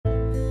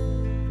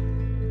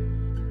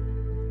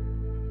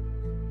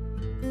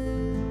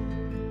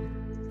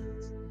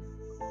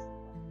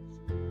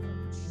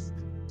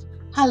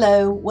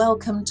Hello,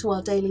 welcome to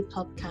our daily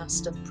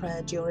podcast of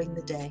prayer during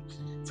the day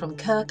from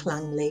Kirk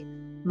Langley,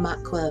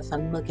 Mackworth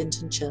and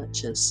Muggington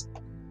churches.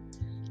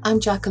 I'm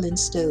Jacqueline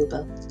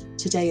Stober.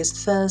 Today is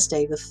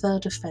Thursday, the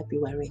 3rd of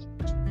February.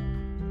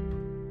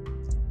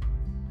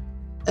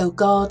 O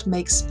God,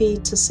 make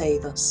speed to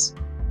save us.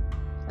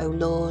 O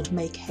Lord,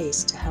 make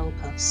haste to help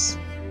us.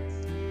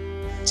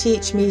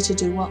 Teach me to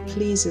do what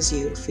pleases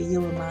you, for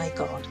you are my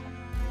God.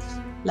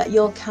 Let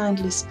your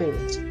kindly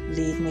spirit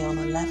lead me on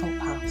a level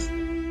path.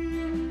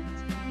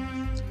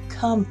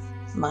 Come,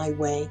 my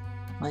way,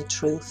 my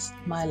truth,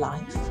 my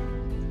life,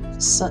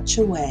 such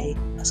a way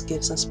as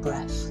gives us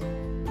breath,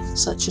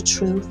 such a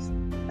truth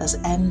as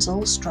ends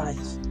all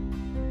strife,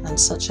 and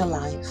such a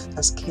life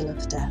as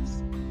killeth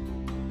death.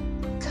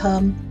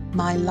 Come,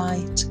 my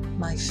light,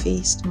 my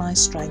feast, my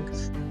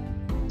strength,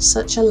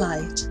 such a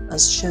light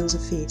as shows a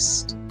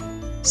feast,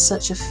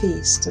 such a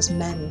feast as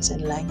mends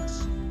in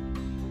length,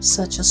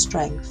 such a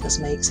strength as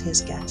makes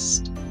his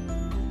guest.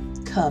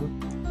 Come,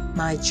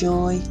 my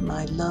joy,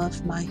 my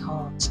love, my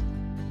heart,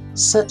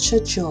 such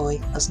a joy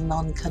as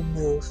none can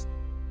move,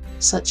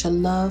 such a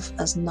love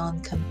as none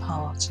can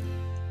part,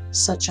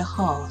 such a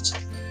heart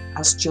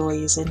as joy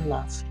is in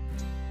love.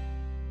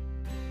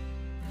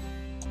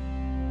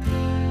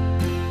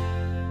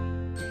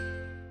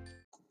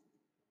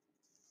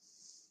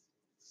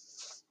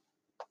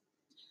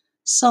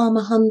 Psalm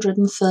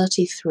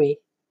 133.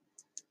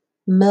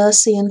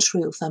 Mercy and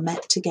truth are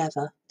met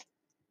together,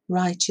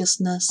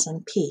 righteousness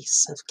and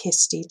peace have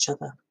kissed each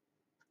other.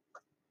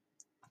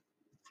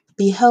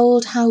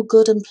 Behold how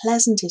good and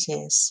pleasant it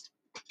is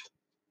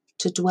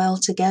to dwell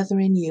together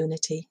in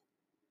unity.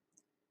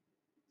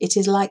 It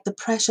is like the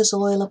precious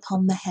oil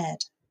upon the head,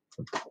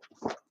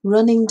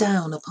 running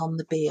down upon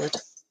the beard,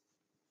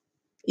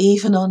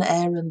 even on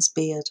Aaron's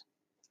beard,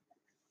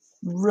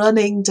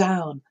 running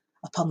down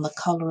upon the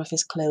collar of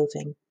his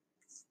clothing.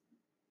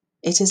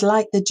 It is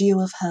like the dew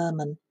of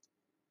Hermon,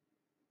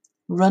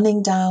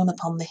 running down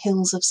upon the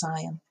hills of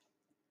Zion.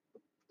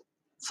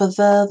 For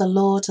there the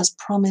Lord has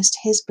promised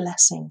his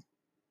blessing,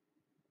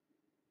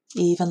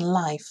 even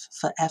life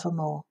for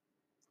evermore.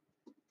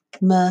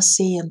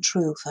 Mercy and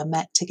truth are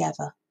met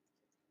together,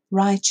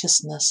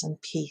 righteousness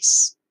and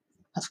peace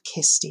have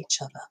kissed each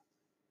other.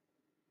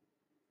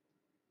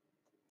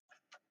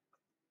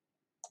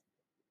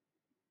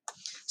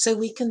 So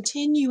we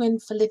continue in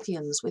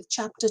Philippians with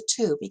chapter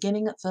 2,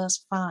 beginning at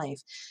verse 5.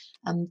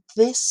 And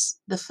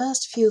the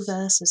first few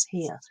verses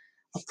here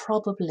are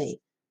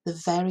probably the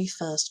very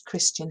first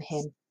Christian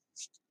hymn.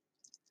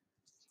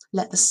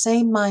 Let the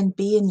same mind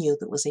be in you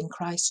that was in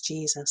Christ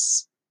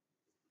Jesus,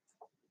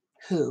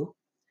 who,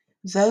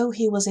 though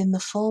he was in the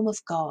form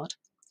of God,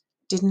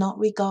 did not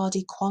regard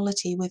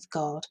equality with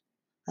God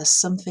as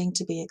something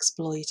to be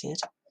exploited,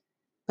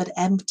 but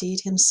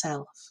emptied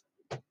himself,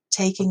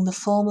 taking the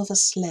form of a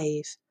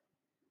slave,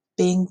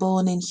 being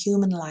born in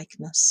human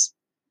likeness,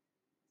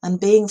 and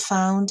being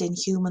found in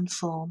human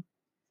form,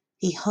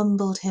 he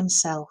humbled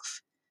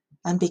himself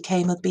and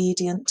became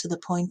obedient to the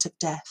point of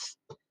death,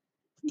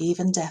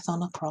 even death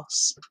on a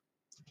cross.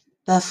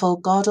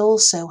 Therefore God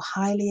also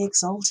highly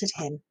exalted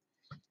him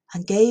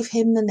and gave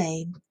him the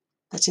name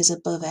that is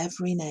above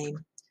every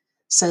name,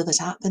 so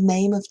that at the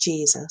name of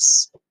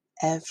Jesus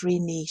every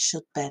knee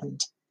should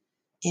bend,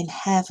 in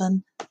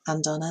heaven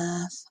and on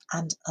earth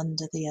and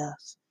under the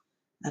earth,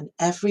 and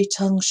every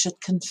tongue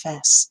should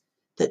confess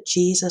that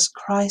Jesus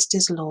Christ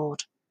is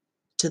Lord,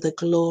 to the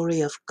glory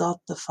of God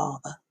the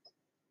Father.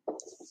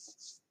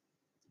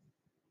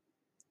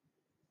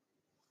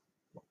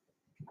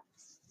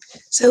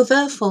 So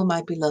therefore,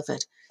 my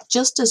beloved,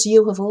 just as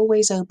you have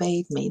always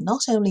obeyed me,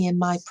 not only in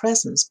my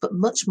presence, but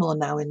much more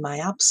now in my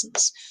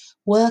absence,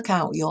 work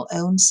out your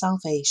own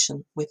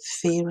salvation with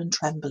fear and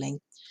trembling,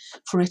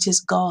 for it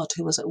is God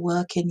who is at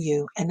work in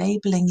you,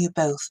 enabling you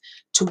both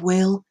to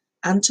will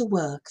and to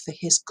work for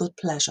his good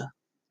pleasure.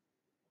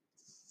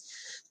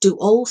 Do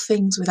all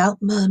things without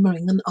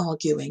murmuring and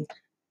arguing,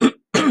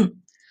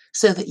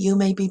 so that you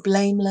may be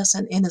blameless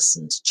and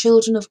innocent,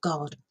 children of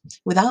God,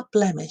 without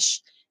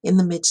blemish, in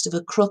the midst of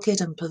a crooked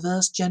and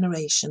perverse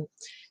generation,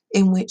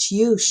 in which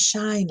you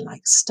shine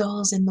like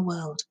stars in the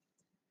world.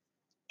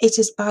 It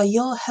is by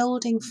your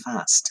holding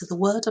fast to the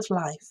word of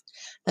life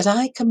that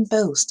I can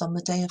boast on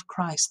the day of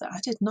Christ that I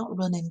did not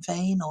run in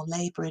vain or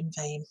labour in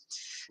vain.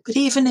 But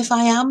even if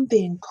I am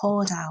being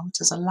poured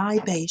out as a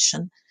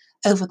libation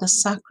over the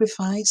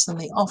sacrifice and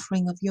the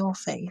offering of your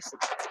faith,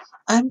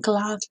 I'm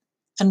glad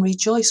and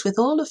rejoice with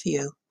all of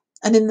you,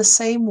 and in the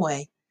same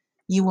way,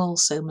 you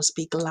also must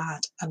be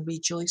glad and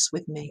rejoice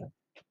with me.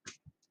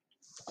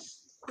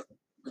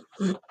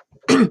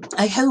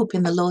 I hope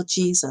in the Lord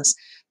Jesus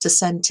to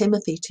send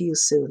Timothy to you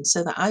soon,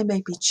 so that I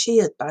may be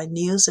cheered by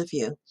news of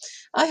you.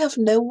 I have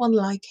no one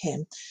like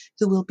him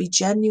who will be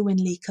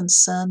genuinely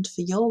concerned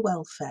for your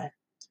welfare.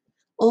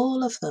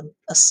 All of them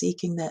are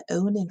seeking their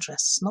own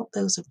interests, not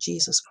those of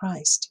Jesus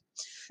Christ.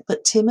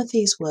 But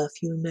Timothy's worth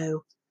you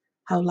know,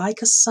 how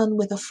like a son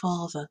with a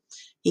father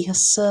he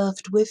has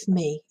served with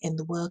me in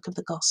the work of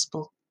the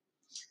gospel.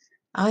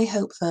 I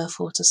hope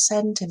therefore to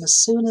send him as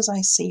soon as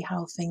I see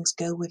how things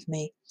go with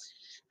me,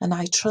 and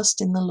I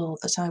trust in the Lord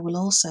that I will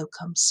also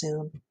come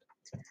soon.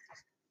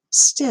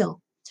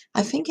 Still,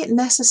 I think it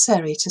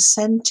necessary to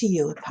send to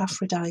you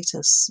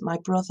Epaphroditus, my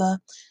brother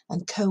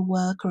and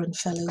co-worker and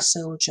fellow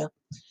soldier,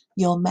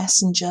 your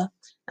messenger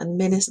and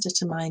minister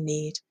to my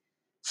need,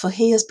 for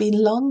he has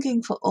been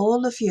longing for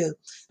all of you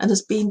and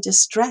has been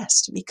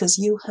distressed because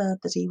you heard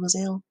that he was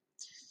ill.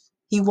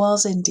 He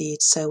was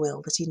indeed so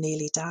ill that he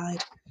nearly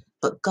died,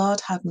 but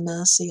God had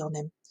mercy on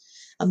him,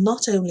 and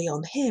not only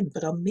on him,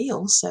 but on me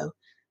also,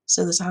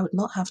 so that I would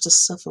not have to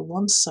suffer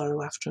one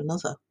sorrow after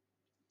another.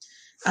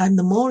 I am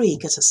the more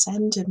eager to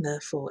send him,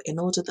 therefore, in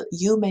order that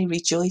you may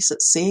rejoice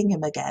at seeing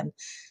him again,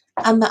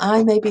 and that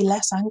I may be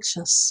less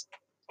anxious.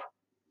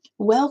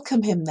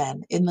 Welcome him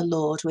then in the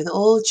Lord with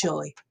all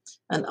joy,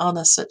 and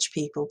honour such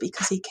people,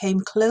 because he came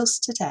close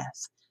to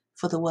death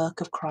for the work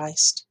of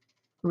Christ,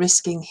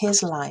 risking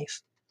his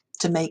life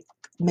to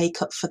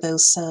make up for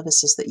those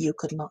services that you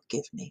could not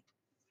give me.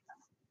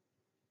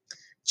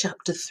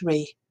 Chapter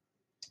 3.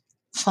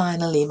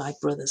 Finally, my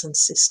brothers and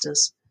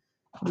sisters,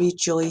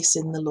 rejoice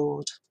in the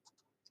Lord.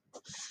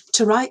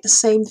 To write the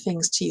same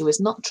things to you is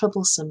not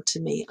troublesome to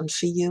me, and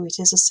for you it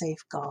is a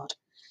safeguard.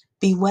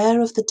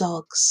 Beware of the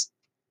dogs,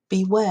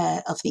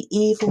 beware of the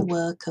evil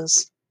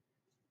workers,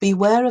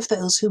 beware of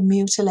those who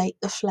mutilate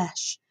the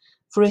flesh,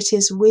 for it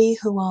is we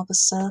who are the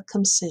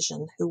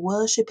circumcision, who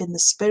worship in the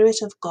Spirit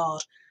of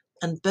God,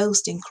 and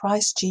boast in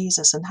Christ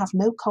Jesus, and have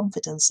no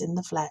confidence in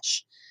the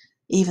flesh,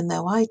 even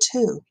though I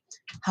too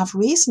have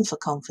reason for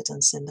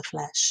confidence in the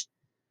flesh.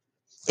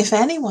 If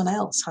anyone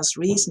else has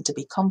reason to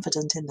be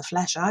confident in the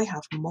flesh, I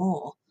have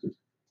more.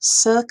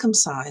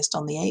 Circumcised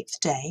on the 8th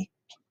day,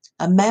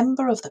 a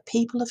member of the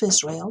people of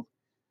Israel,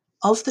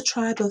 of the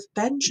tribe of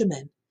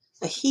Benjamin,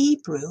 a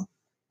Hebrew,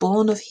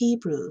 born of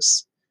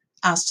Hebrews,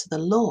 as to the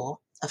law,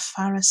 a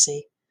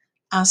Pharisee,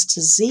 as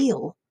to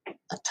zeal,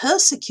 a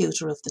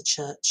persecutor of the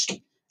church,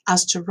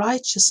 as to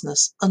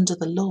righteousness under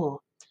the law,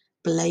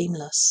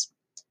 blameless.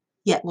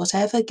 Yet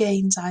whatever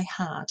gains I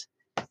had,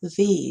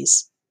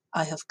 these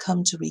I have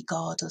come to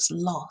regard as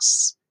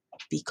loss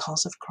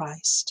because of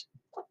Christ.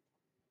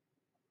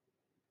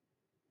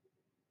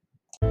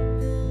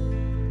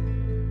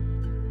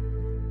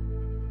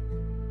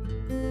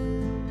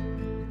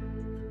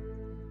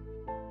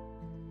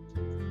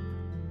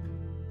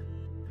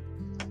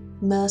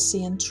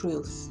 Mercy and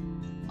truth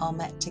are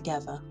met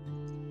together.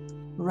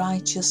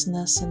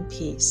 Righteousness and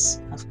peace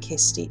have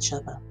kissed each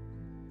other.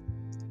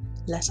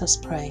 Let us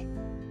pray.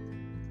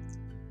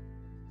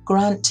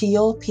 Grant to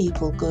your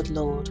people, good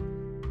Lord,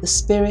 the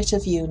spirit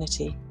of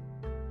unity,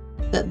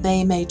 that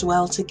they may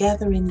dwell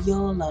together in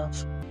your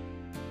love,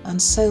 and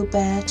so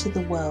bear to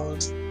the world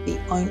the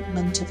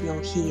ointment of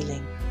your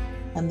healing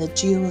and the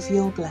dew of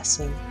your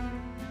blessing,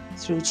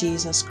 through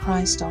Jesus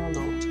Christ our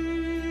Lord.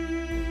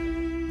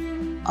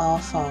 Our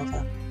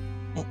Father,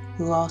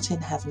 who art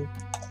in heaven,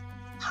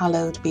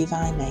 hallowed be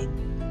thy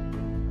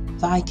name.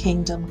 Thy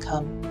kingdom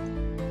come,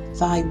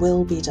 thy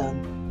will be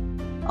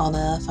done, on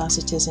earth as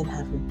it is in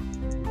heaven.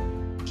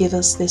 Give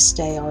us this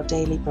day our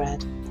daily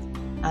bread,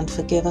 and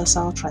forgive us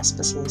our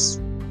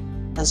trespasses,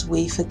 as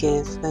we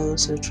forgive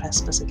those who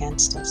trespass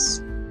against us.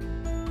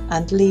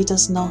 And lead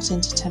us not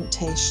into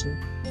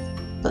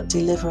temptation, but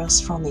deliver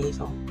us from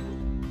evil.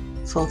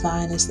 For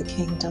thine is the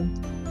kingdom,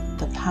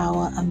 the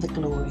power and the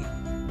glory,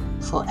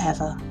 for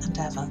ever and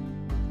ever.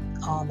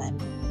 Amen.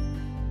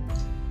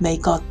 May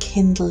God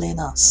kindle in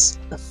us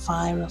the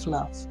fire of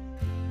love,